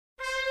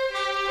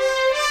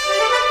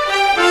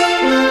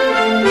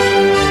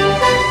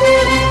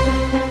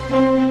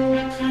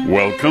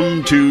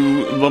Welcome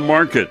to the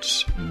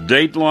markets.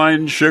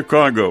 Dateline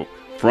Chicago,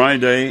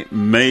 Friday,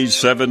 May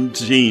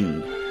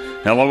 17.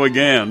 Hello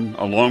again.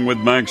 Along with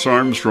Max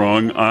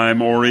Armstrong,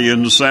 I'm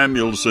Orion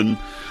Samuelson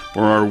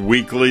for our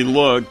weekly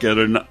look at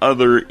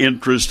another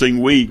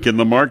interesting week in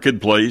the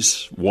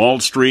marketplace, Wall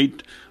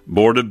Street,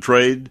 Board of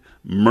Trade,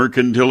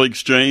 Mercantile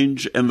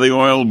Exchange, and the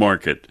oil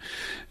market.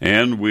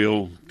 And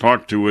we'll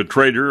talk to a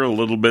trader a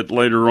little bit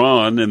later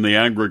on in the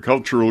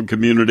agricultural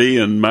community,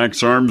 and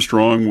Max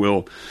Armstrong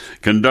will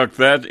conduct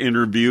that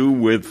interview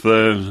with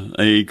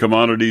a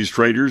commodities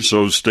trader,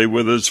 so stay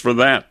with us for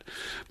that.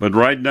 But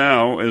right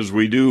now, as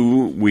we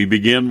do, we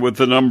begin with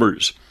the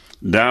numbers.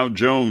 Dow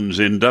Jones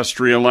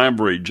Industrial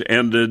Average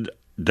ended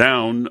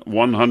down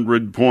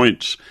 100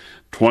 points.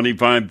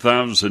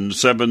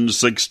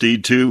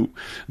 25,762.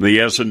 The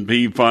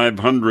S&P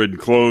 500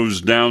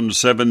 closed down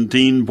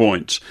 17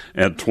 points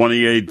at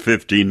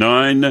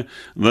 2859. The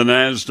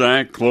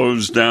Nasdaq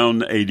closed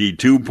down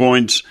 82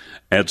 points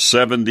at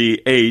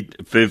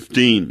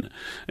 7815.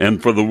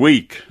 And for the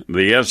week,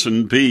 the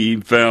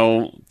S&P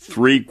fell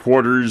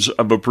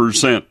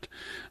 0.75%.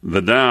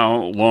 The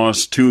Dow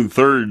lost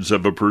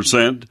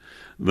 0.2%.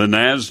 The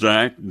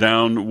Nasdaq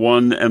down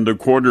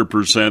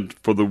 1.25%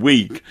 for the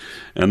week,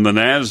 and the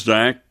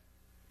Nasdaq,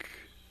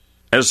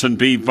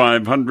 S&P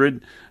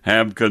 500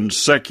 have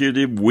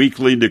consecutive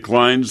weekly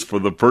declines for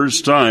the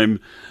first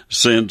time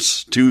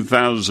since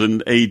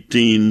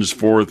 2018's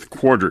fourth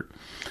quarter.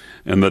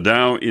 And the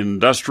Dow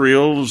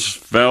Industrials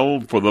fell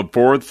for the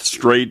fourth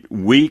straight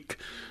week.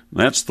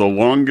 That's the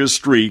longest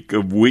streak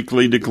of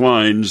weekly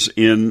declines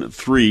in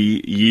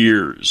 3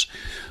 years.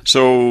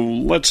 So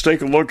let's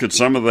take a look at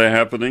some of the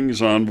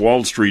happenings on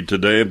Wall Street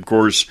today. Of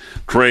course,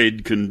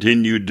 trade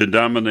continued to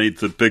dominate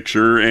the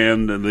picture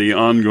and the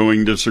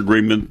ongoing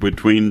disagreement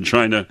between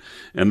China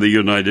and the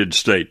United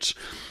States.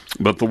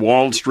 But the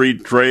Wall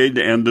Street trade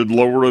ended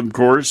lower, of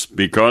course,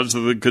 because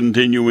of the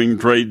continuing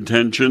trade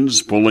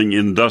tensions, pulling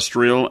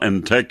industrial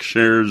and tech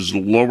shares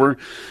lower.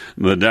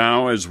 The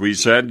Dow, as we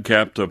said,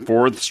 capped a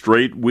fourth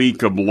straight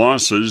week of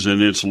losses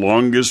in its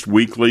longest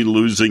weekly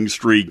losing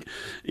streak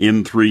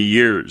in 3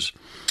 years.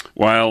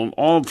 While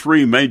all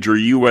three major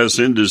U.S.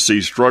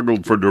 indices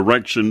struggled for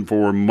direction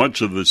for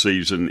much of the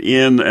season,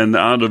 in and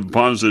out of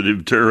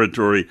positive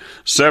territory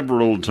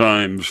several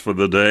times for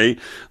the day,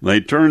 they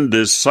turned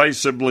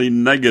decisively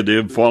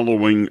negative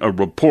following a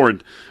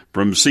report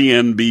from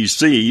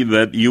CNBC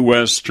that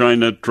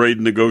U.S.-China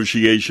trade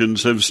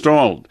negotiations have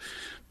stalled.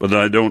 But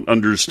I don't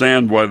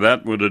understand why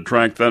that would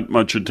attract that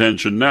much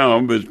attention now,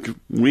 but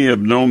we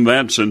have known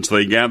that since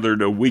they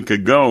gathered a week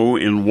ago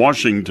in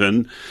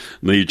Washington,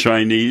 the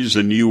Chinese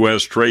and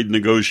U.S. trade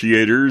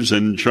negotiators,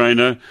 and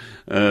China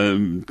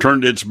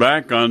turned its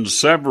back on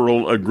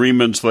several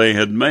agreements they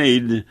had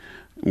made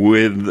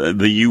with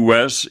the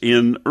U.S.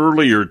 in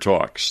earlier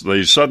talks.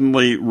 They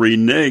suddenly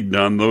reneged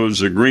on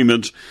those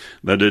agreements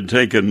that had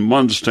taken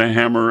months to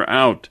hammer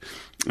out,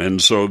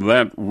 and so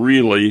that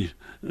really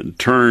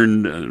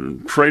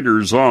turned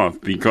traders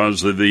off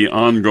because of the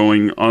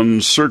ongoing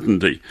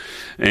uncertainty.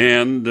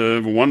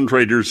 And one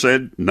trader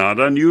said, not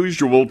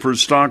unusual for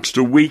stocks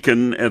to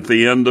weaken at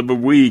the end of a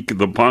week.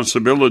 The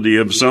possibility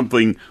of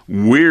something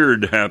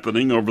weird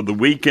happening over the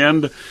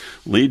weekend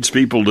leads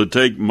people to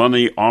take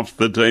money off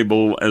the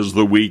table as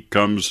the week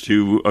comes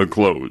to a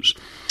close.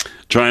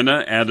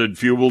 China added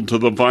fuel to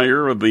the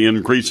fire of the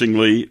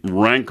increasingly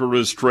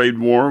rancorous trade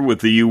war with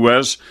the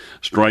U.S.,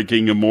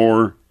 striking a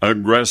more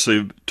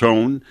aggressive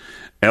tone.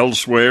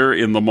 Elsewhere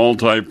in the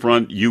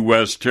multi-front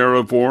U.S.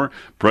 tariff war,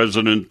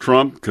 President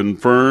Trump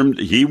confirmed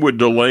he would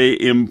delay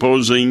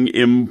imposing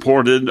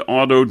imported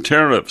auto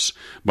tariffs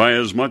by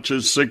as much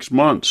as 6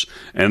 months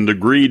and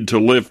agreed to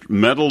lift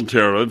metal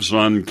tariffs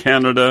on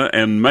Canada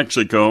and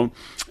Mexico,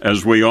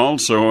 as we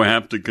also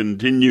have to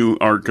continue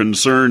our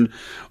concern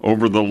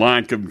over the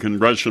lack of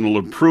congressional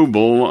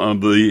approval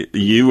of the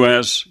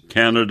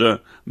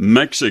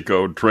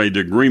U.S.-Canada-Mexico trade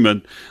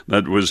agreement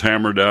that was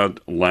hammered out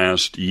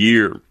last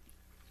year.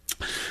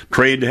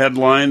 Trade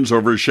headlines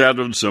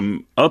overshadowed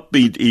some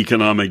upbeat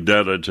economic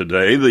data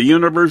today. The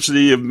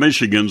University of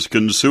Michigan's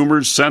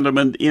Consumer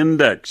Sentiment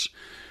Index,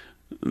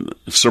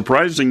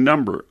 surprising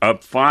number,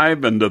 up 5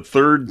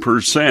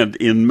 1/3%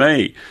 in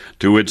May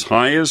to its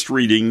highest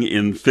reading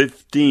in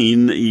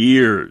 15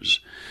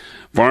 years.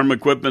 Farm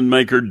equipment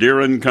maker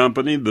Deere &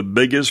 Company, the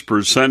biggest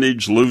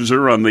percentage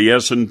loser on the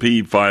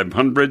S&P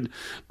 500,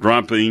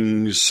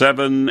 dropping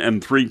 7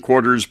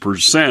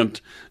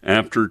 3/4%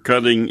 after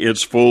cutting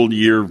its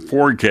full-year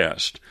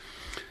forecast.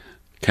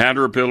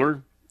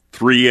 Caterpillar,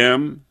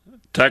 3M,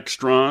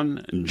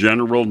 Textron,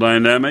 General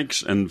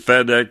Dynamics, and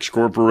FedEx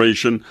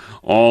Corporation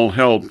all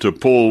helped to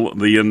pull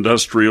the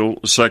industrial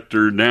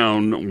sector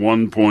down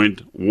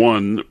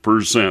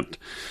 1.1%.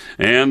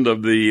 And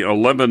of the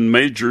 11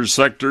 major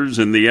sectors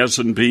in the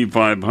S&P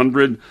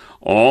 500,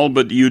 all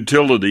but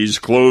utilities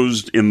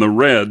closed in the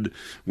red,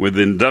 with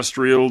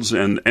industrials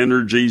and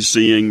energy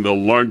seeing the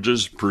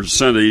largest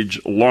percentage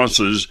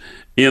losses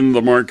in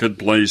the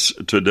marketplace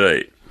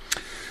today.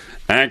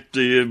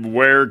 Active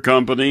wear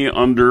company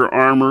Under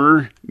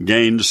Armour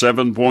gained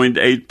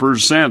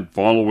 7.8%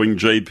 following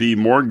J.P.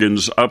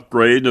 Morgan's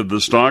upgrade of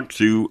the stock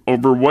to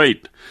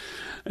overweight.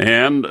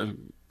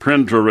 And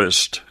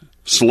Pinterest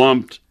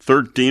slumped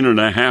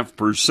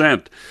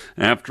 13.5%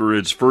 after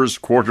its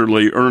first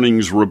quarterly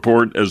earnings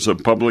report as a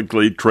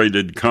publicly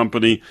traded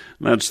company.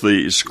 That's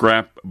the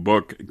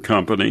scrapbook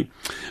company.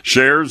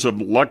 Shares of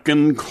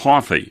Luckin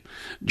Coffee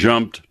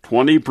jumped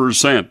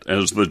 20%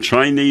 as the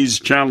Chinese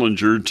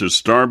challenger to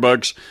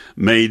Starbucks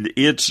made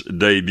its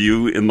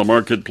debut in the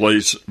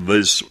marketplace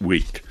this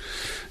week.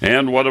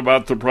 And what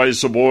about the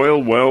price of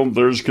oil? Well,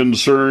 there's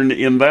concern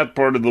in that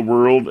part of the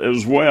world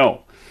as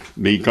well,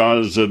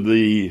 because of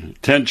the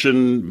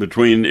tension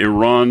between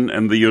Iran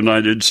and the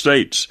United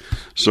States.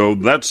 So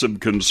that's of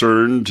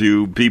concern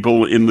to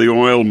people in the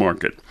oil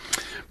market.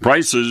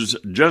 Prices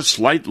just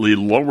slightly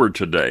lower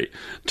today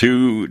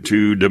to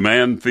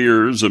demand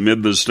fears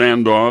amid the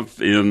standoff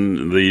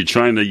in the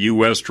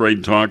China-U.S.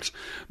 trade talks,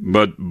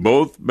 but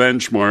both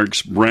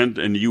benchmarks, Brent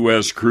and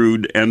U.S.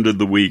 crude, ended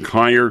the week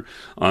higher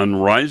on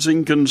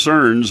rising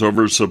concerns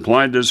over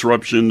supply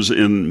disruptions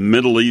in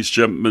Middle East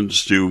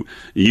shipments to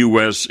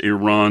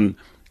U.S.-Iran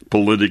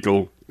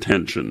political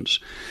tensions.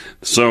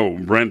 So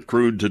Brent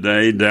crude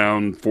today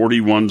down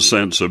 41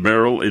 cents a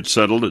barrel. It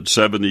settled at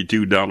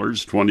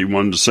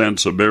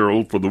 $72.21 a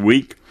barrel for the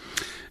week.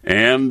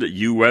 And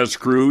U.S.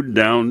 crude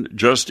down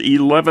just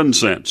 11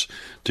 cents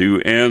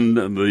to end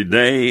the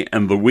day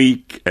and the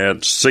week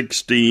at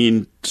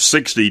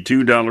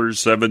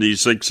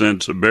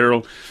 $62.76 a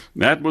barrel.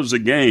 That was a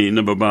gain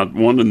of about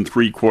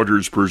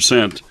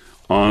 1.75%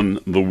 on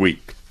the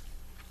week.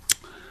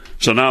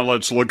 So now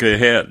let's look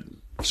ahead.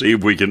 See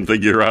if we can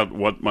figure out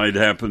what might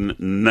happen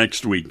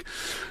next week.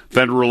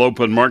 Federal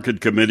Open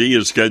Market Committee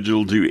is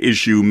scheduled to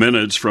issue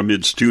minutes from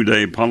its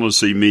two-day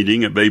policy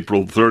meeting of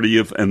April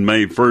 30th and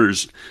May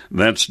 1st.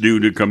 That's due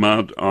to come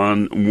out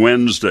on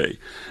Wednesday.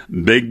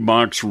 Big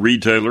box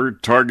retailer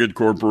Target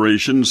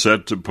Corporation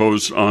set to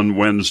post on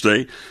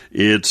Wednesday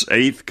its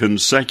 8th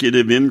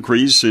consecutive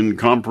increase in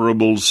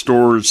comparable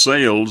store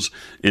sales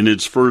in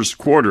its first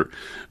quarter,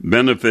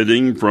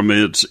 benefiting from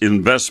its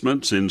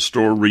investments in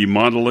store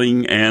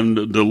remodeling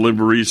and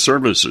delivery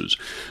services.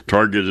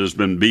 Target has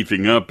been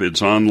beefing up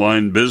its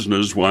online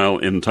business while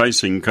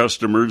enticing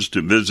customers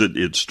to visit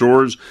its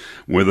stores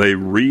with a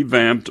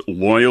revamped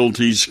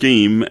loyalty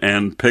scheme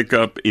and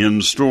pick-up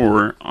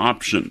in-store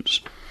options.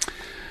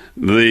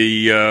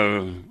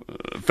 The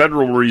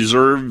Federal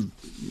Reserve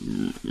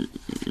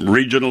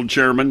regional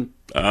chairman,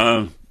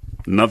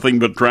 nothing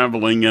but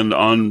traveling and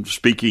on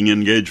speaking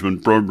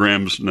engagement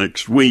programs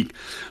next week,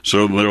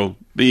 so there'll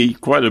be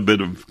quite a bit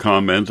of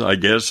comment, I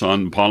guess,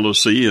 on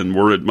policy and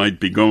where it might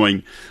be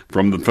going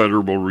from the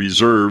Federal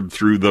Reserve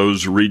through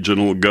those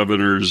regional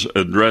governors'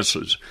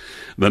 addresses.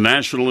 The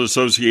National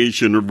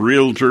Association of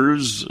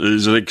Realtors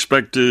is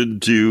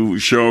expected to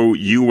show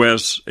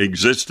U.S.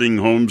 existing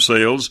home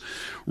sales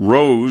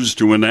rose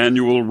to an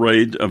annual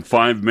rate of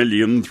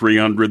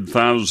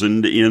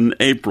 5,300,000 in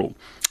April,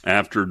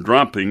 after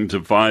dropping to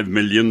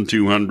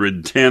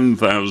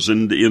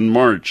 5,210,000 in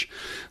March.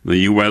 The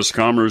U.S.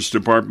 Commerce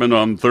Department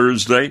on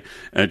Thursday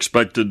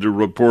expected to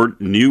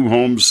report new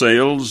home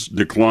sales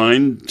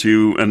declined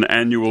to an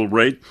annual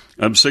rate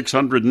of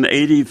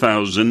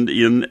 680,000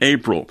 in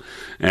April,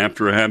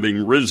 after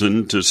having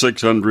risen to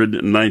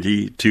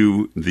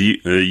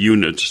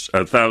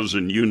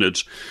 692,000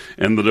 units.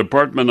 And the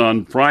department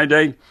on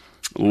Friday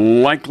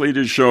likely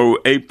to show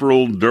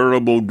April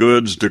durable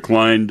goods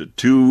declined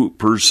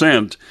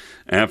 2%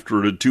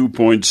 after a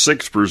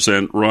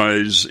 2.6%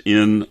 rise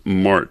in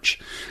March.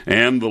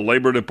 And the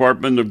Labor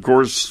Department, of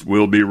course,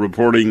 will be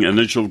reporting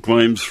initial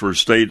claims for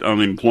state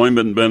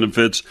unemployment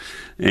benefits,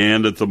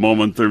 and at the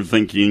moment they're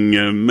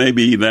thinking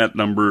maybe that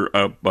number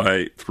up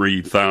by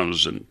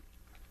 3,000.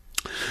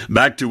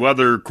 Back to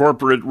other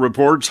corporate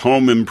reports.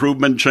 Home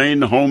improvement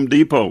chain Home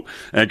Depot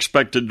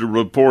expected to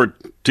report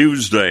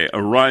Tuesday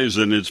a rise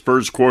in its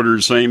first quarter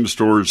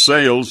same-store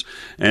sales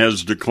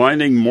as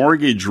declining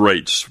mortgage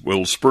rates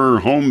will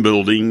spur home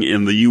building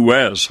in the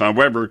U.S.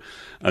 However,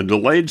 a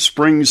delayed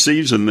spring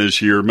season this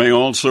year may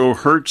also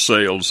hurt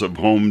sales of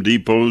Home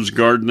Depot's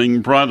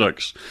gardening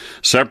products.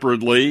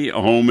 Separately,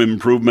 home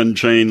improvement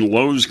chain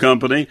Lowe's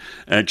Company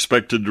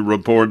expected to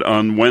report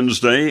on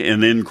Wednesday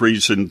an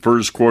increase in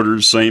first quarter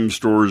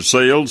same-store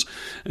sales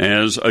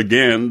as,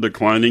 again,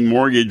 declining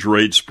mortgage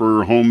rates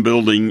spur home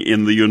building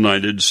in the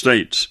United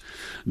States.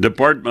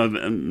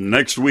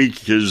 Next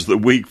week is the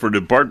week for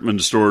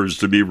department stores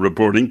to be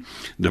reporting.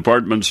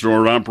 Department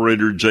store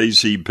operator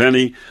J.C.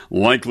 Penney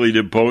likely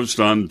to post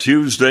on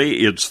Tuesday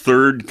its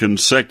third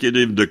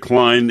consecutive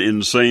decline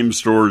in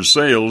same-store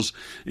sales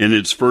in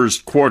its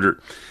first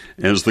quarter,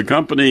 as the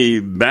company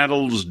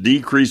battles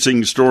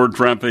decreasing store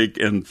traffic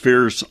and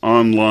fierce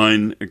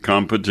online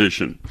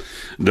competition.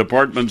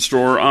 Department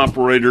store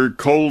operator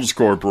Kohl's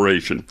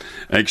Corporation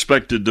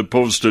expected to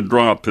post a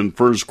drop in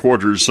first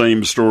quarter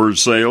same-store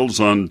sales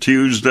on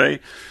Tuesday.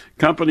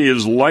 company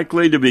is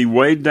likely to be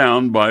weighed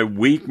down by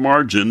weak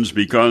margins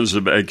because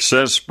of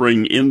excess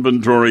spring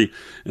inventory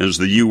as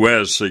the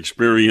U.S.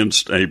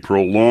 experienced a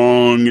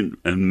prolonged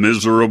and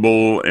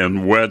miserable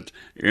and wet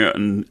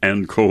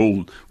and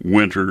cold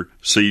winter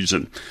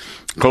season.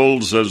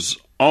 Kohl's has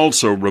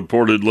also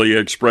reportedly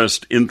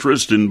expressed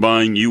interest in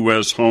buying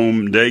U.S.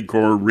 home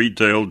decor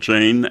retail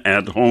chain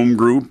At Home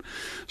Group,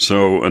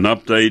 so an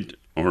update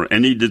or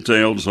any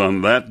details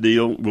on that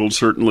deal will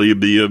certainly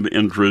be of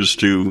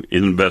interest to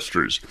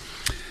investors.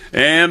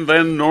 And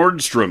then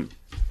Nordstrom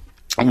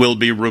will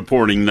be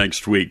reporting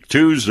next week,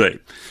 Tuesday.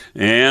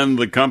 And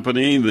the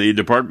company, the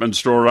department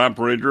store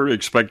operator,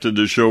 expected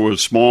to show a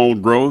small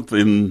growth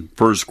in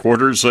first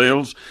quarter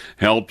sales,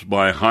 helped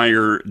by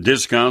higher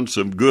discounts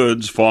of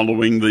goods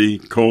following the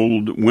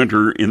cold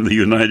winter in the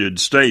United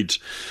States.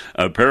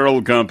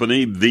 Apparel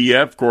company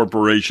VF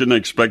Corporation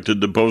expected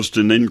to post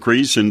an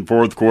increase in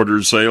fourth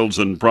quarter sales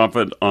and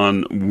profit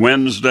on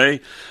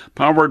Wednesday,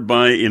 powered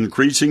by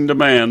increasing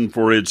demand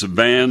for its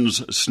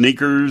Vans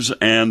sneakers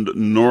and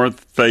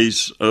North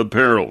Face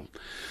apparel.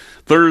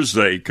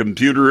 Thursday,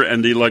 computer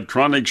and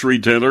electronics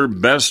retailer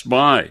Best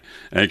Buy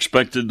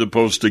expected to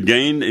post a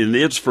gain in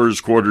its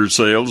first quarter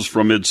sales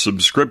from its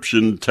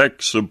subscription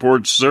tech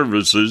support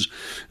services,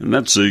 and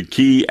that's a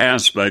key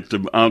aspect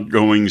of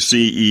outgoing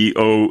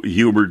CEO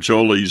Hubert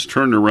Joly's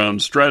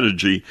turnaround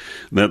strategy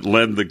that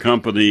led the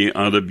company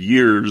out of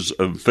years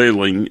of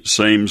failing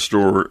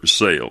same-store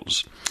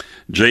sales.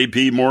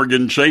 J.P.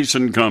 Morgan Chase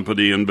 &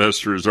 Company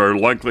investors are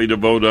likely to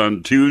vote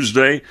on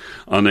Tuesday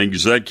on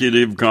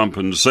executive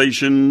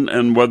compensation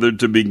and whether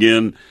to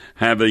begin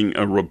having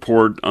a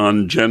report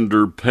on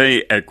gender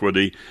pay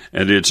equity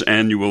at its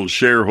annual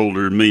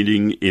shareholder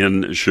meeting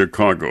in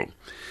Chicago.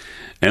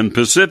 And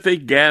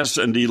Pacific Gas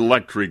and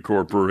Electric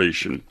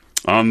Corporation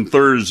on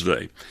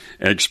Thursday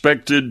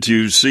expected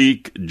to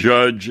seek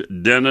Judge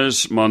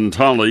Dennis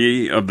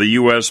Montali of the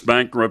U.S.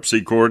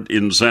 Bankruptcy Court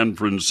in San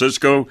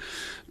Francisco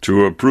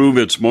to approve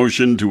its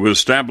motion to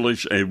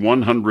establish a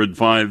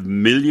 $105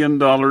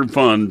 million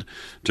fund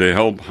to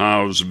help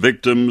house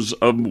victims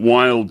of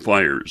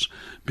wildfires.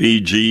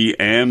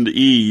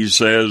 PG&E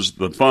says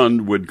the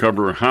fund would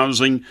cover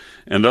housing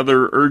and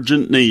other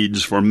urgent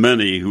needs for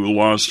many who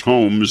lost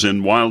homes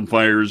in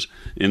wildfires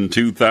in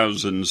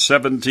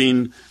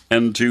 2017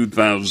 and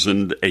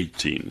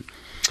 2018.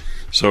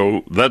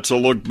 So that's a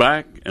look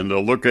back and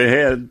a look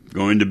ahead.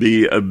 Going to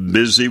be a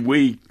busy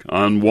week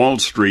on Wall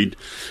Street,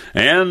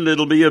 and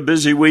it'll be a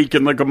busy week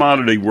in the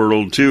commodity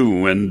world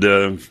too.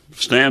 And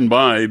stand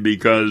by,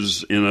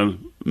 because in a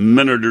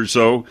minute or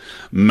so,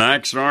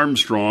 Max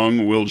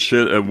Armstrong will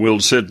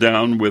sit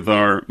down with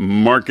our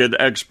market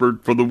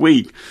expert for the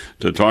week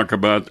to talk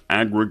about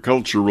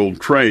agricultural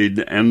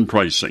trade and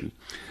pricing.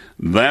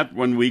 That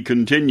when we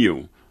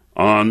continue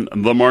on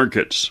the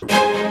markets.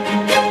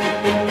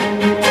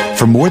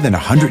 For more than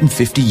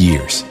 150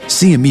 years,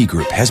 CME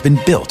Group has been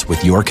built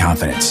with your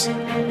confidence.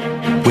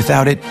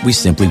 Without it, we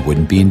simply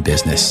wouldn't be in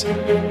business.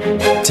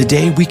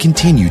 Today, we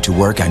continue to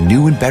work on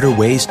new and better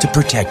ways to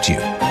protect you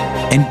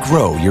and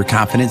grow your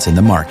confidence in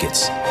the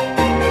markets.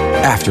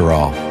 After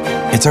all,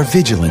 it's our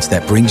vigilance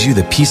that brings you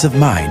the peace of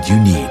mind you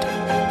need,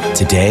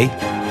 today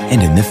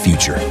and in the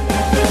future.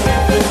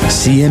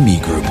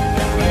 CME Group.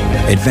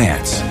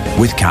 Advance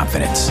with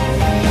confidence.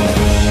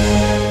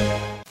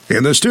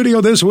 In the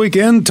studio this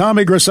weekend,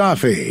 Tommy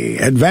Grisafi,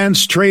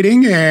 Advanced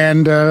Trading,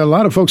 and a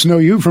lot of folks know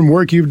you from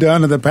work you've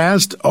done in the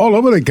past all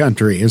over the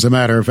country, as a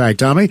matter of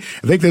fact, Tommy.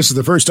 I think this is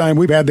the first time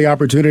we've had the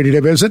opportunity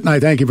to visit, and I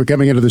thank you for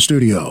coming into the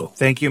studio.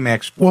 Thank you,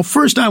 Max. Well,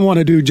 first I want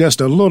to do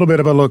just a little bit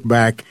of a look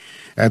back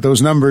at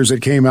those numbers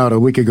that came out a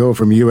week ago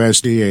from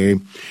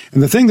USDA.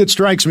 And the thing that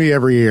strikes me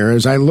every year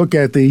is I look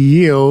at the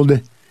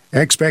yield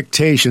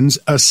expectations,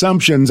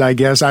 assumptions, I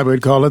guess I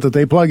would call it, that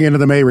they plug into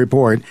the May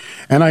report.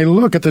 And I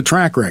look at the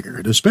track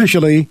record,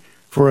 especially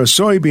for a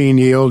soybean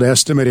yield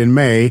estimate in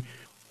May.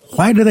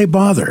 Why do they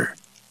bother?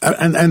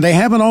 And they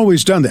haven't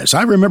always done this.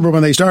 I remember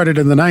when they started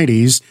in the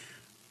 90s,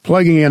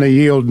 plugging in a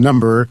yield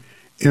number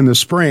in the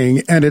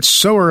spring, and it's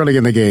so early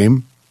in the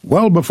game,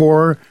 well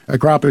before a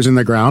crop is in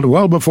the ground,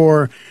 well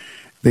before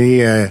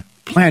the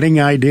planting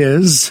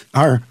ideas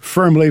are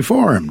firmly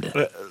formed.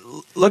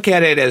 Look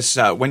at it as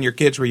when your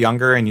kids were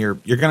younger and you're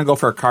going to go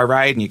for a car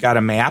ride and you got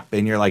a map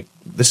and you're like,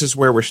 this is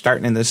where we're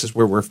starting and this is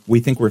where we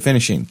think we're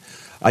finishing.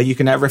 You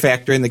can never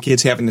factor in the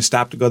kids having to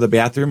stop to go to the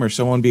bathroom or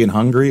someone being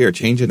hungry or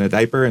changing a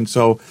diaper. And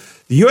so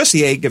the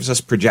USDA gives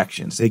us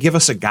projections. They give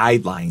us a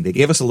guideline. They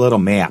give us a little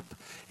map.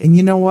 And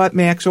you know what,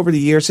 Max, over the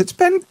years, it's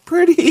been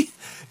pretty,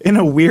 in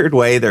a weird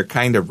way, they're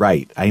kind of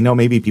right. I know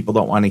maybe people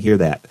don't want to hear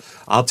that.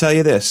 I'll tell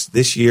you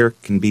this year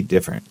can be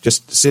different.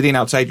 Just sitting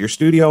outside your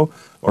studio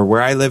or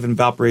where I live in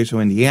Valparaiso,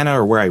 Indiana,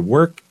 or where I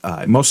work,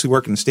 I mostly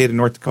work in the state of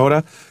North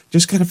Dakota,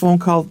 just got a phone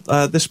call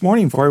this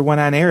morning before we went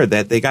on air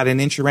that they got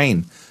an inch of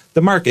rain.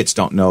 The markets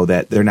don't know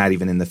that they're not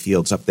even in the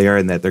fields up there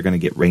and that they're going to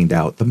get rained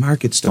out. The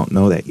markets don't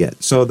know that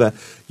yet. So the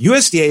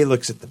USDA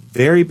looks at the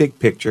very big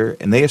picture,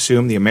 and they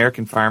assume the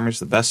American farmer is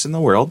the best in the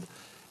world,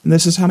 and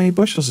this is how many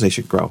bushels they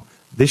should grow.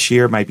 This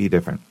year might be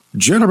different.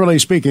 Generally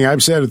speaking,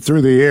 I've said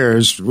through the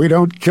years, we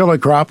don't kill a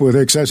crop with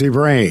excessive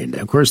rain.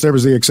 Of course, there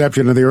was the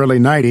exception in the early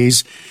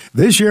 90s.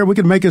 This year, we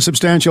could make a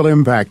substantial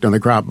impact on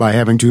the crop by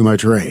having too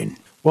much rain.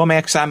 Well,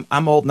 Max, I'm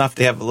old enough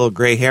to have a little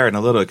gray hair and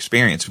a little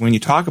experience. When you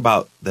talk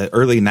about the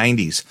early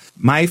 90s,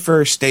 my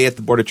first day at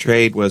the Board of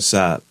Trade was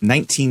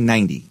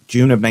 1990,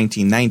 June of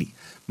 1990.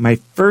 My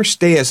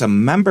first day as a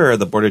member of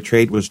the Board of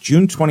Trade was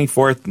June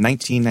 24th,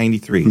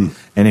 1993.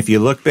 And if you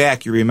look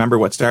back, you remember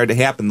what started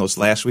to happen those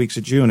last weeks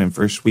of June and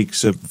first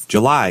weeks of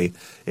July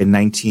in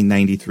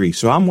 1993.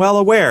 So I'm well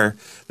aware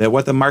that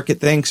what the market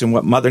thinks and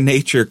what Mother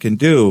Nature can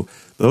do,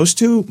 those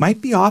two might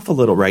be off a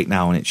little right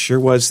now, and it sure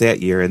was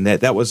that year. And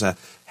that was a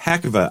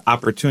heck of an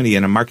opportunity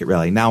in a market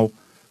rally. Now,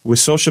 with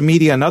social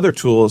media and other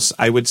tools,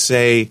 I would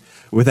say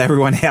with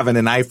everyone having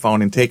an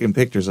iPhone and taking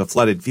pictures of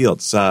flooded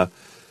fields,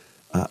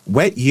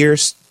 wet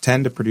years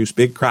tend to produce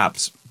big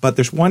crops, but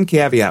there's one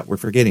caveat we're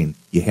forgetting.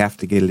 You have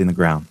to get it in the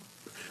ground.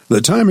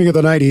 The timing of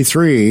the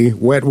 93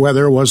 wet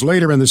weather was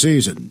later in the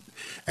season,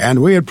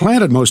 and we had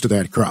planted most of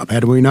that crop,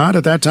 had we not,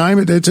 at that time?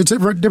 It's a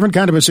different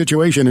kind of a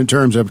situation in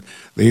terms of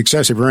the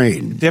excessive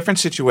rain. Different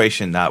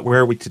situation.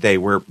 Where are we today?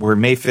 We're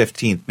May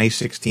 15th, May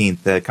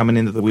 16th, coming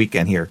into the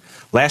weekend here.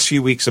 Last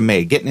few weeks of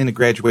May, getting into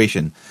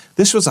graduation.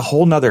 This was a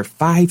whole nother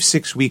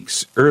 5-6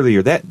 weeks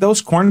earlier.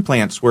 Those corn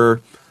plants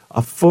were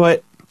a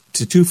foot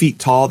to 2 feet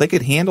tall. They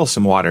could handle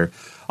some water.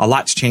 A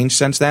lot's changed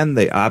since then.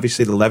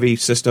 Obviously, the levee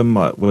system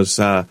was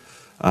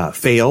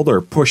failed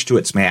or pushed to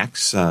its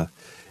max,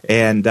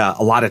 and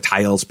a lot of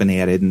tile's been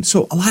added, and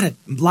so a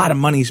lot of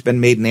money's been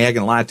made in ag,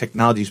 and a lot of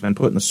technology's been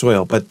put in the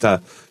soil. But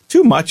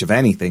too much of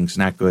anything's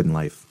not good in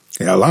life.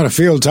 Yeah, a lot of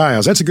field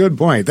tiles. That's a good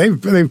point.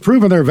 They've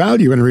proven their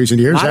value in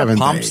recent years, haven't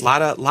they? A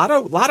lot of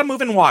pumps, lot of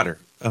moving water.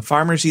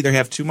 Farmers either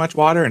have too much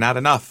water or not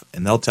enough,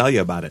 and they'll tell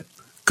you about it.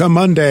 Come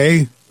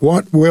Monday,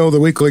 what will the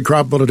weekly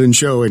crop bulletin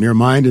show in your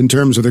mind in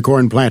terms of the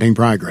corn planting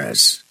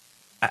progress?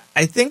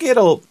 I think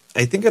it'll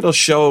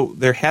show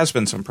there has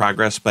been some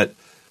progress, but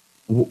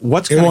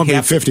what's going to happen?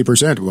 It won't be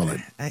 50%, will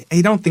it?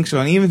 I don't think so.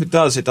 And even if it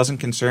does, it doesn't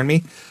concern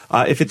me.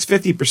 If it's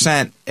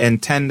 50%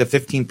 and 10 to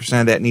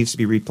 15% of that needs to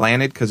be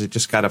replanted because it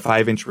just got a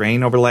 5-inch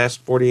rain over the last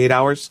 48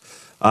 hours,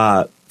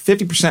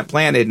 50%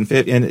 planted, and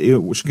we're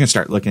going to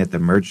start looking at the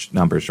merged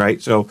numbers,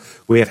 right? So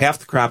we have half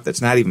the crop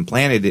that's not even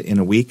planted in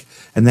a week.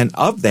 And then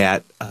of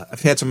that,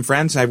 I've had some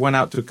friends, I went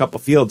out to a couple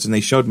fields, and they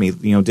showed me,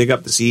 dig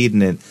up the seed,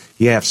 and then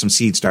you have some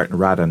seed starting to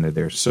rot under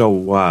there. So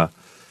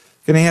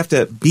going to have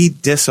to be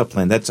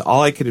disciplined. That's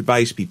all I could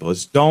advise people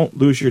is don't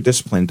lose your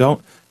discipline.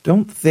 Don't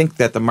think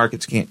that the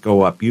markets can't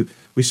go up.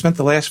 We spent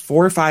the last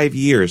 4 or 5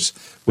 years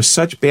with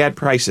such bad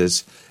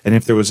prices, and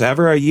if there was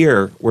ever a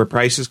year where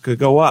prices could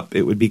go up,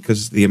 it would be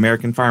because the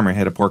American farmer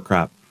had a poor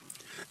crop.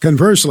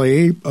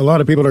 Conversely, a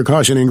lot of people are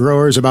cautioning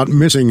growers about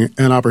missing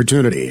an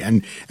opportunity,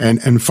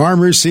 and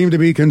farmers seem to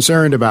be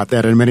concerned about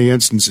that in many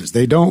instances.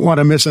 They don't want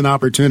to miss an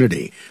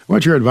opportunity.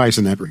 What's your advice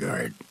in that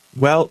regard?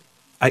 Well,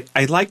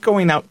 I like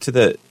going out to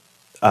the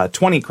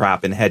 20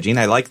 crop and hedging.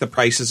 I like the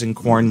prices in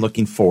corn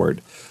looking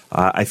forward.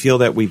 I feel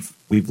that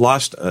we've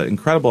lost an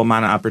incredible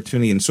amount of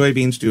opportunity in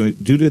soybeans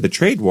due to the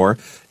trade war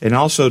and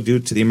also due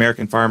to the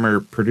American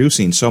farmer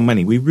producing so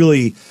many. We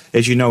really,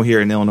 as you know,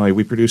 here in Illinois,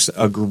 we produced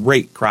a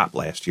great crop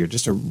last year,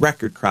 just a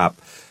record crop.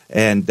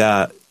 And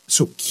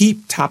so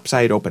keep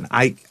topside open.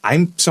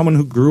 I'm someone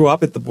who grew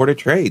up at the Board of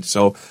Trade,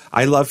 so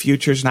I love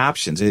futures and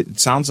options. It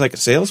sounds like a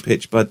sales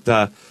pitch,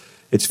 but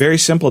it's very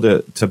simple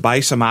to buy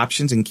some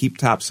options and keep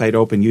topside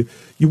open. You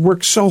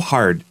work so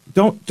hard.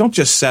 Don't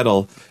just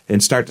settle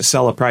and start to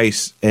sell a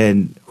price.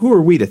 And who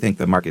are we to think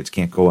the markets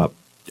can't go up?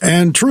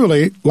 And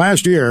truly,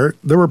 last year,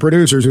 there were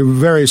producers who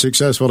very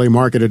successfully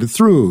marketed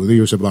through the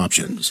use of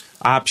options.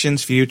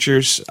 Options,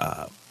 futures,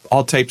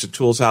 all types of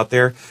tools out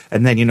there.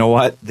 And then you know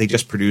what? They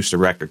just produced a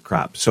record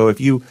crop. So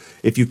if you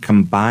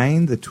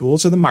combine the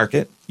tools of the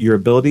market, your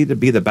ability to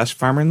be the best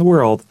farmer in the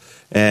world,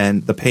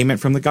 and the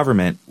payment from the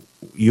government,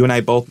 you and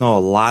I both know a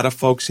lot of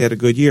folks had a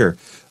good year.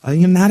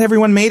 Not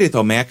everyone made it,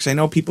 though, Max. I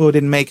know people who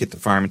didn't make it to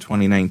farm in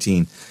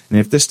 2019. And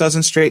if this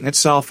doesn't straighten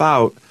itself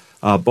out,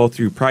 both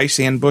through price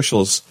and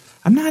bushels,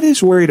 I'm not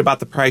as worried about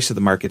the price of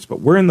the markets, but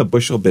we're in the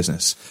bushel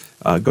business.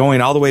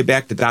 Going all the way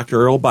back to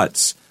Dr. Earl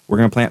Butz, we're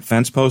going to plant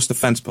fence post to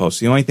fence post.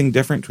 The only thing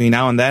different between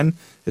now and then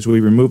is we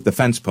remove the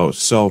fence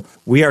post. So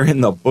we are in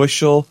the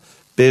bushel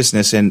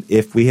business, and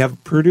if we have a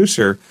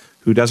producer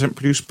who doesn't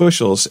produce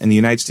bushels and the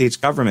United States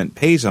government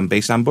pays them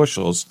based on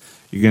bushels,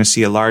 you're going to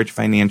see a large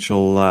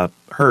financial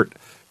hurt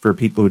for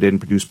people who didn't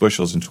produce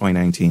bushels in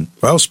 2019.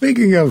 Well,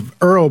 speaking of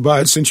Earl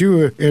Butz, since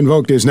you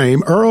invoked his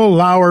name, Earl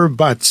Lauer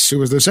Butz, who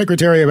was the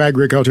Secretary of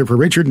Agriculture for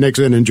Richard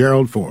Nixon and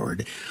Gerald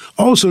Ford,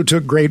 also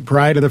took great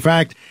pride in the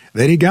fact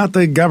that he got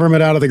the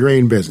government out of the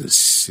grain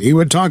business. He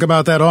would talk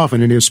about that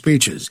often in his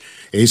speeches.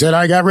 He said,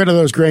 I got rid of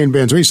those grain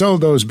bins. We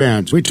sold those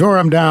bins. We tore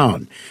them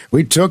down.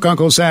 We took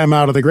Uncle Sam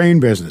out of the grain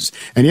business.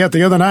 And yet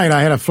the other night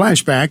I had a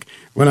flashback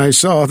when I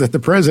saw that the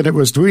president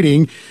was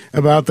tweeting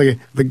about the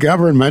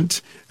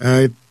government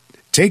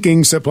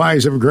taking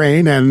supplies of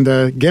grain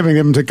and giving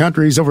them to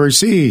countries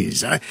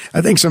overseas. I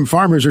think some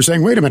farmers are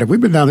saying, wait a minute,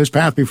 we've been down this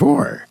path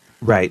before.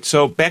 Right.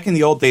 So back in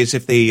the old days,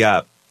 if they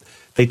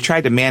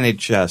tried to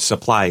manage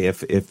supply.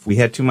 If we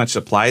had too much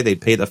supply, they'd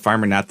pay the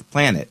farmer not to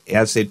plant it.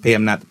 As they'd pay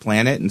him not to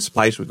plant it and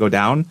supplies would go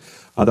down,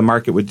 the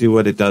market would do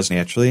what it does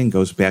naturally and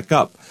goes back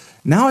up.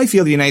 Now I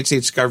feel the United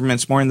States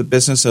government's more in the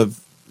business of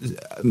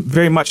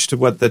very much to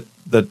what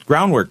the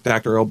groundwork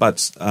Dr. Earl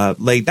Butz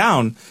laid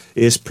down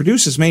is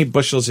produce as many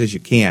bushels as you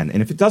can.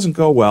 And if it doesn't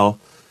go well,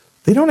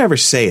 they don't ever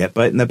say it,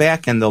 but in the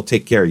back end, they'll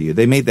take care of you.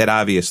 They made that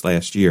obvious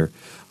last year.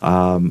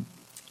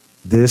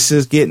 This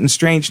is getting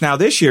strange now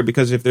this year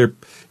because if they're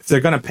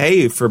going to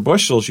pay you for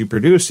bushels you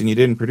produce and you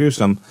didn't produce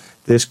them,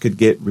 this could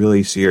get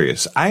really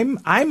serious. I'm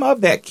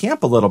of that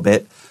camp a little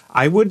bit.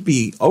 I would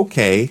be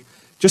okay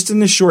just in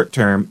the short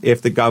term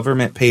if the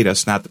government paid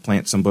us not to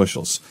plant some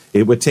bushels.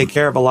 It would take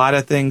care of a lot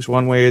of things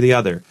one way or the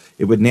other.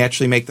 It would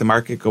naturally make the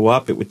market go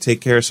up. It would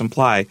take care of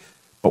supply.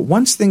 But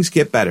once things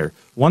get better,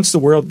 once the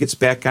world gets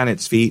back on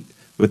its feet,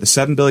 with the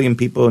 7 billion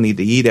people who need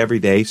to eat every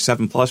day,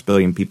 7+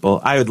 billion people,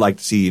 I would like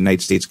to see the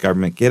United States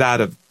government get out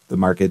of the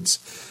markets.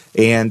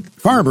 And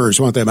farmers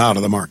want them out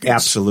of the markets.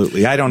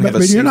 Absolutely. I don't have a But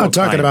you're single not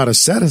talking client. about a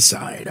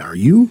set-aside, are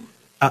you?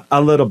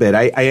 A little bit.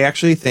 I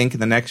actually think in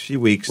the next few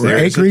weeks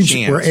there is a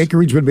chance. Where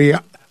acreage would be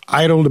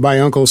idled by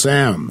Uncle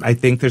Sam. I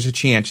think there's a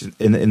chance,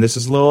 and this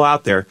is a little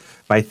out there,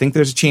 but I think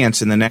there's a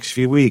chance in the next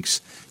few weeks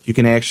you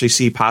can actually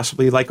see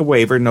possibly like a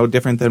waiver, no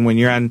different than when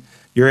you're on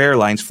your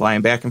airlines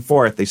flying back and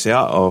forth. They say,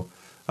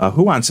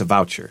 who wants a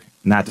voucher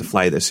not to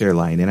fly this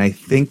airline? And I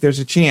think there's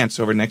a chance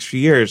over the next few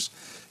years,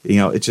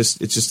 it's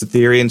just a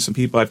theory, and some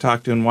people I've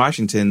talked to in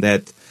Washington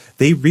that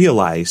they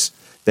realize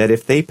that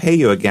if they pay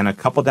you again a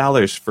couple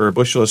dollars for a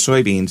bushel of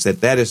soybeans,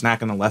 that is not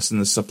going to lessen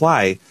the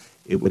supply.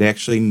 It would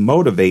actually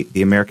motivate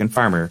the American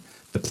farmer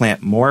to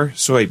plant more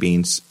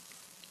soybeans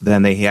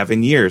than they have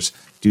in years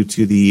due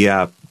to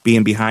the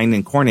being behind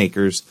in corn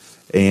acres.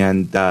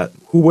 And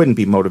who wouldn't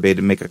be motivated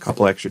to make a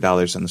couple extra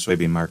dollars on the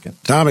soybean market?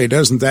 Tommy,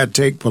 doesn't that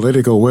take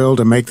political will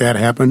to make that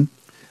happen?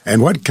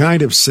 And what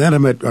kind of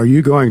sentiment are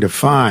you going to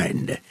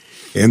find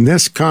in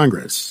this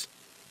Congress?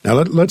 Now,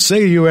 let's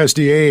say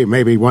USDA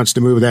maybe wants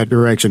to move that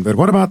direction, but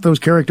what about those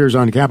characters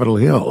on Capitol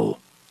Hill?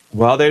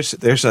 Well, there's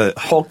a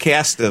whole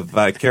cast of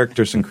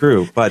characters and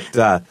crew, but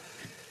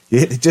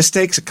it just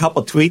takes a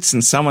couple tweets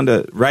and someone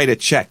to write a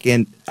check.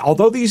 And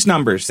although these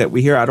numbers that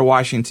we hear out of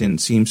Washington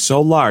seem so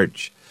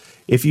large,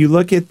 if you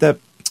look at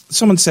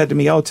someone said to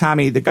me,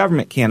 Tommy, the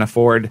government can't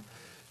afford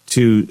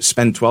to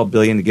spend $12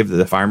 billion to give to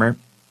the farmer.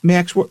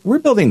 Max, we're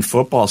building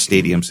football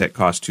stadiums that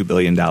cost $2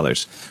 billion.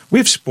 We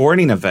have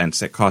sporting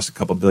events that cost a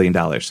couple $1 billion.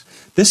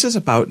 This is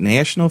about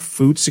national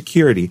food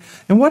security.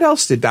 And what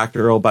else did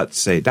Dr. Earl Butz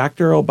say?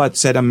 Dr. Earl Butz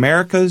said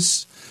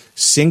America's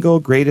single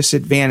greatest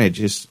advantage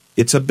is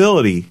its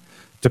ability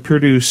to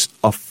produce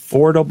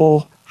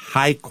affordable,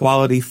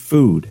 high-quality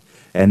food.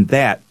 And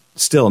that,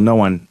 still, no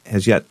one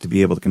has yet to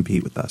be able to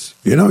compete with us.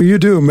 You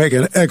do make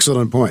an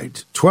excellent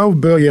point. $12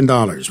 billion.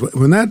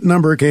 When that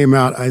number came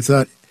out, I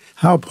thought,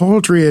 how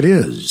paltry it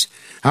is,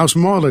 how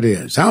small it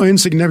is, how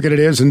insignificant it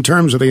is in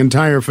terms of the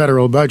entire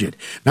federal budget.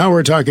 Now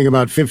we're talking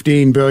about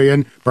 $15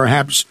 billion,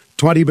 perhaps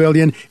 $20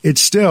 billion.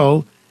 It's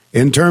still,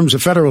 in terms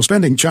of federal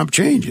spending, chump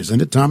change,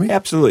 isn't it, Tommy?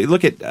 Absolutely.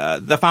 Look at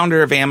the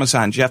founder of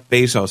Amazon, Jeff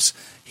Bezos.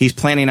 He's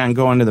planning on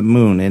going to the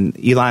moon. And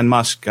Elon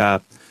Musk,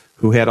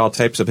 who had all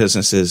types of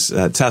businesses,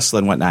 Tesla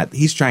and whatnot,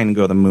 he's trying to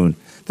go to the moon.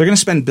 They're going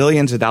to spend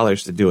billions of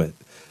dollars to do it.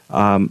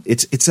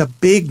 It's a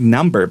big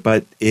number,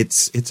 but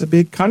it's a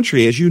big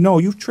country. As you know,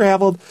 you've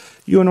traveled,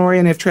 you and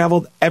Orion have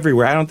traveled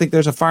everywhere. I don't think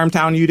there's a farm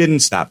town you didn't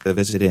stop to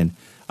visit in.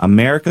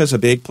 America is a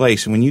big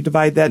place. And when you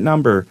divide that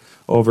number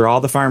over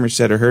all the farmers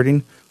that are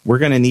hurting, we're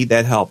going to need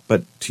that help.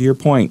 But to your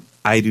point,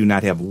 I do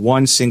not have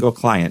one single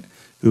client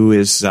who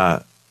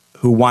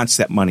wants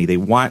that money. They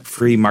want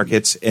free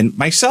markets. And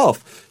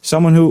myself,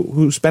 someone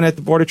who's been at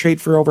the Board of Trade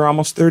for over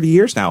almost 30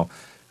 years now,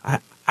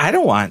 I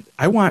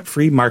want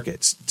free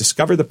markets.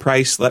 Discover the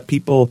price. Let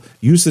people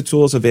use the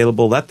tools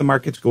available. Let the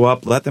markets go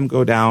up. Let them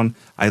go down.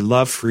 I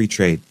love free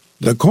trade.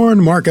 The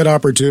corn market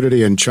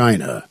opportunity in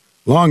China,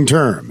 long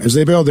term, as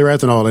they build their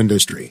ethanol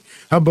industry.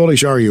 How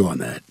bullish are you on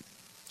that?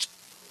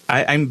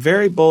 I'm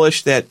very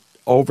bullish that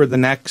over the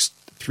next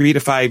 3 to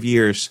 5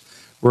 years,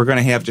 we're going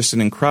to have just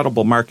an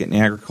incredible market in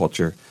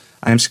agriculture.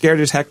 I'm scared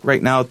as heck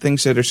right now.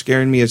 Things that are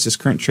scaring me is this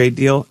current trade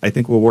deal. I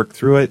think we'll work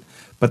through it.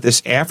 But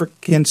this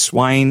African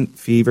swine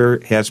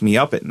fever has me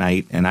up at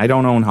night, and I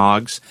don't own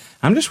hogs.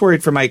 I'm just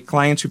worried for my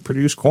clients who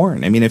produce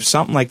corn. I mean, if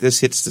something like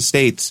this hits the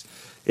States,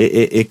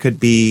 it could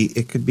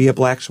be a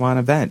black swan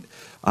event.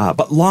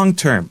 But long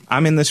term,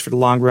 I'm in this for the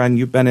long run.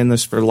 You've been in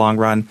this for the long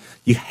run.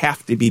 You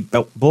have to be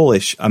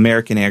bullish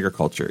American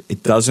agriculture.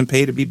 It doesn't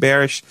pay to be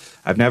bearish.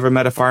 I've never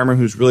met a farmer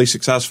who's really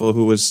successful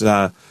who was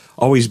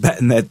always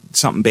betting that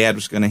something bad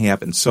was going to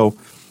happen. So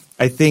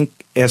I think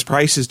as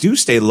prices do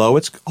stay low,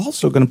 it's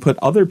also going to put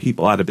other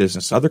people out of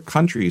business, other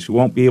countries who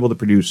won't be able to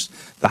produce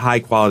the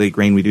high-quality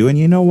grain we do. And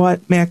you know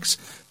what, Max?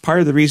 part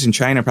of the reason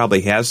China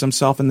probably has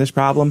themselves in this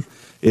problem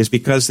is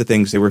because the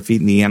things they were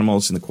feeding the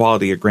animals and the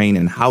quality of grain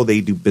and how they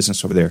do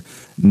business over there.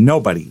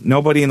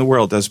 Nobody in the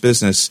world does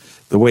business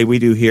the way we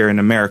do here in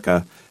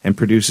America and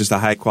produces the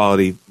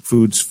high-quality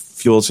foods,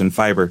 fuels, and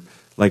fiber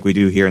like we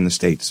do here in the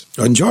States.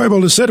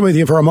 Enjoyable to sit with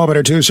you for a moment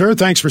or two, sir.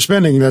 Thanks for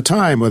spending the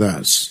time with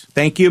us.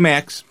 Thank you,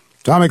 Max.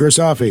 Tommy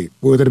Grisafi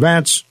with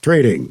Advance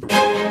Trading.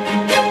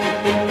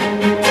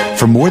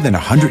 For more than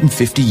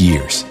 150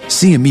 years,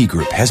 CME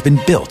Group has been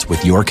built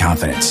with your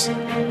confidence.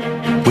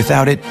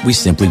 Without it, we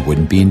simply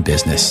wouldn't be in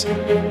business.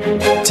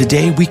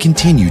 Today, we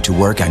continue to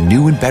work on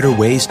new and better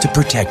ways to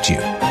protect you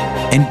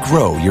and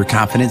grow your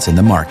confidence in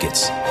the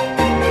markets.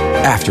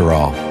 After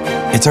all,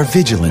 it's our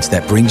vigilance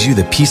that brings you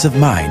the peace of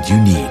mind you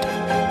need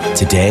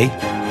today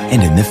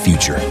and in the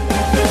future.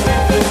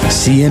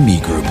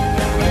 CME Group.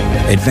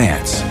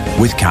 Advance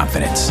with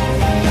confidence.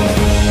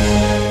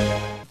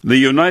 The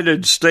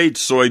United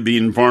States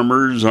soybean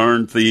farmers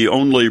aren't the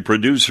only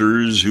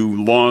producers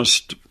who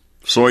lost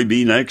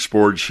soybean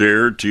export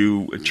share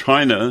to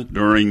China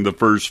during the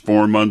first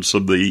 4 months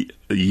of the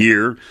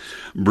year.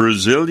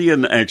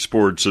 Brazilian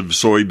exports of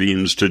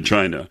soybeans to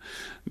China,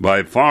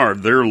 by far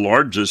their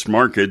largest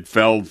market,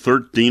 fell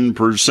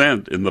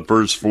 13% in the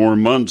first 4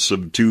 months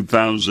of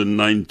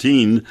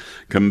 2019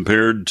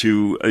 compared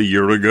to a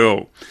year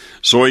ago.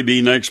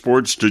 Soybean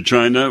exports to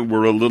China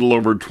were a little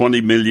over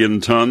 20 million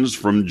tons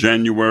from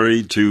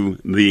January to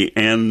the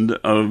end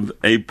of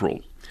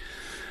April.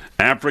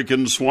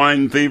 African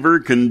swine fever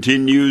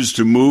continues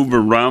to move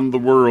around the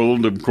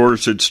world. Of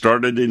course, it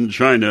started in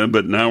China,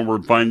 but now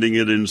we're finding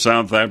it in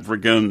South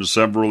Africa and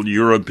several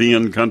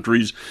European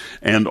countries,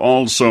 and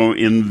also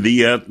in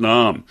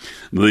Vietnam.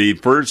 The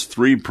first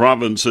 3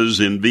 provinces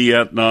in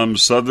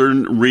Vietnam's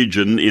southern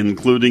region,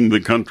 including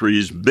the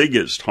country's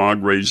biggest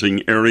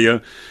hog-raising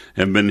area,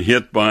 have been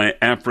hit by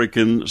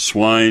African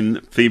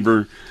swine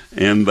fever,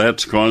 and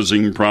that's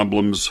causing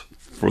problems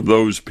for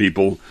those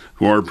people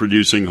who are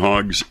producing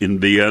hogs in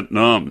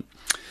Vietnam.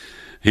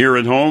 Here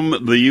at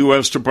home, the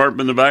U.S.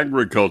 Department of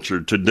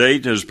Agriculture to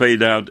date has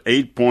paid out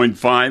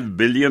 $8.5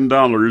 billion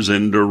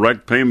in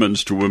direct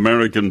payments to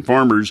American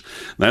farmers.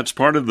 That's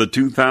part of the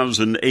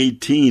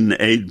 2018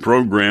 aid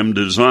program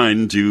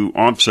designed to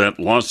offset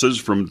losses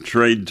from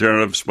trade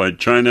tariffs by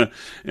China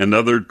and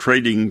other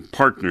trading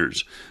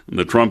partners.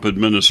 The Trump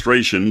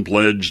administration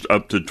pledged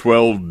up to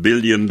 $12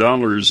 billion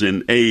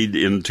in aid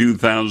in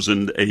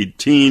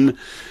 2018,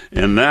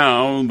 and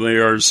now they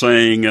are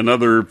saying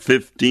another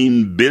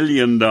 $15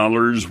 billion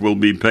will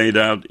be paid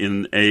out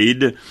in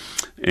aid,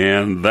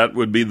 and that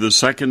would be the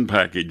second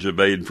package of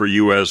aid for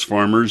U.S.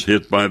 farmers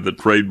hit by the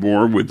trade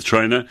war with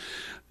China,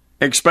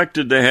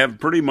 expected to have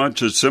pretty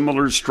much a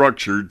similar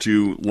structure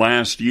to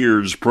last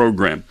year's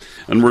program.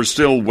 And we're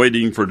still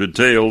waiting for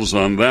details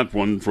on that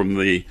one from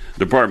the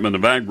Department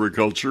of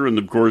Agriculture. And,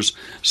 of course,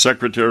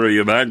 Secretary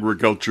of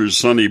Agriculture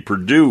Sonny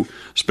Perdue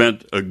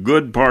spent a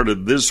good part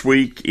of this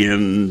week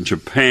in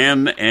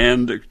Japan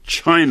and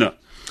China,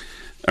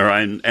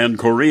 and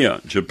Korea,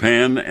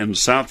 Japan and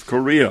South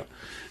Korea,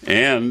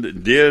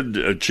 and did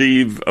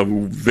achieve a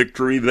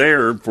victory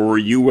there for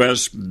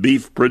U.S.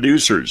 beef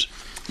producers.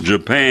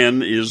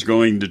 Japan is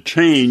going to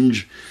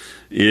change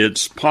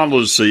its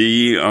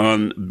policy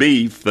on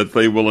beef that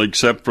they will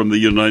accept from the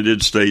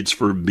United States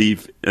for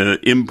beef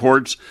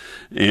imports,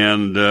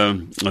 and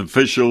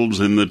officials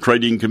in the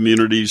trading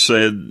community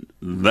said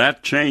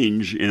that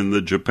change in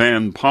the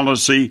Japan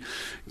policy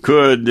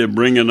could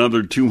bring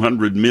another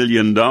 $200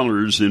 million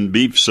in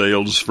beef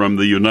sales from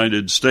the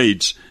United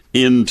States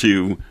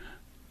into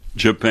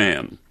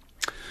Japan.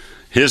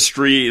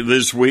 History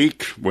this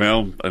week,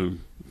 well,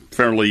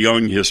 fairly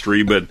young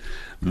history, but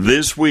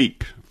this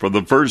week, for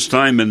the first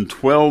time in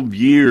 12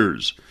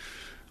 years,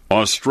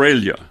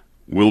 Australia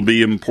will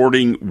be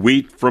importing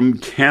wheat from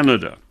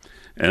Canada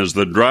as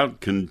the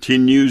drought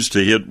continues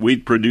to hit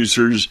wheat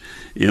producers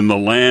in the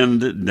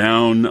land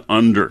down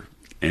under.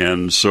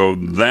 And so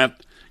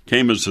that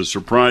came as a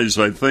surprise,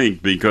 I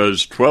think,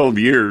 because 12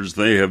 years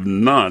they have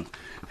not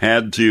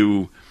had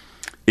to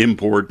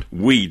import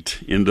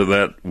wheat into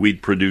that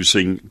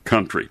wheat-producing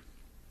country.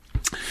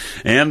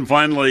 And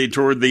finally,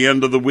 toward the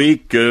end of the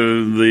week,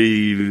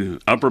 the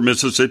upper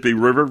Mississippi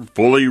River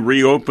fully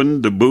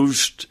reopened to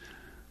boost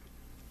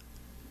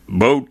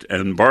boat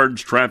and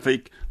barge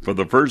traffic for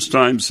the first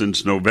time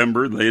since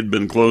November. They had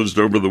been closed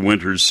over the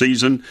winter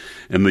season,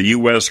 and the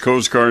U.S.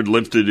 Coast Guard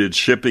lifted its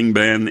shipping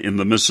ban in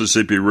the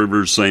Mississippi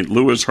River St.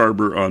 Louis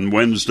Harbor on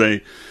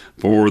Wednesday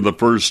for the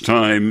first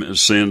time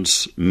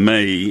since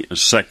May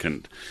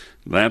 2nd.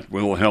 That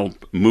will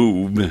help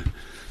move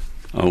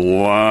a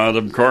lot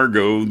of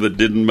cargo that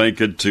didn't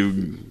make it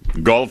to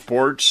Gulf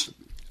ports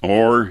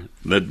or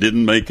that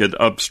didn't make it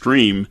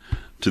upstream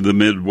to the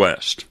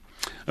Midwest.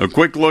 A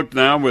quick look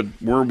now at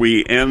where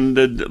we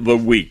ended the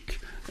week.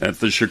 At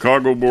the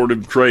Chicago Board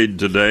of Trade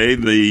today,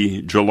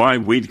 the July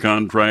wheat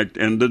contract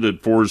ended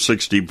at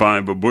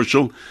 $4.65 a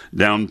bushel,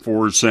 down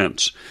 4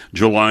 cents.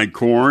 July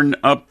corn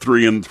up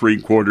 3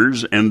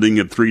 3/4, ending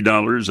at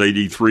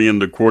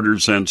 $3.83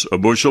 1/4 a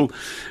bushel.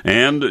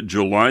 And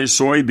July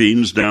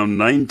soybeans down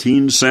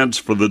 19 cents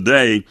for the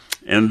day,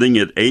 ending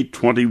at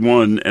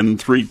 $8.21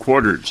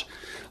 3/4.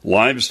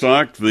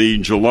 Livestock, the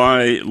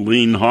July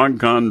lean hog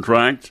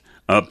contract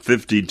up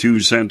 52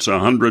 cents a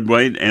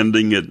hundredweight,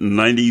 ending at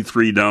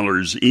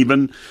 $93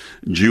 even.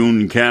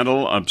 June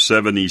cattle up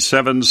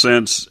 77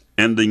 cents,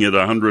 ending at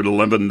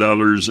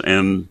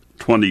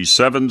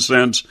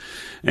 $111.27.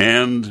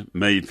 And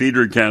May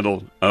feeder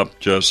cattle up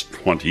just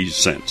 20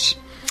 cents.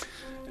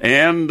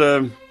 And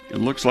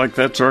it looks like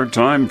that's our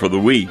time for the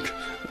week.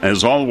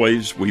 As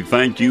always, we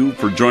thank you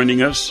for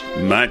joining us.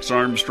 Max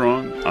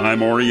Armstrong,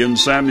 I'm Orion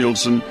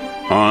Samuelson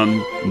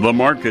on The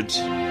Markets.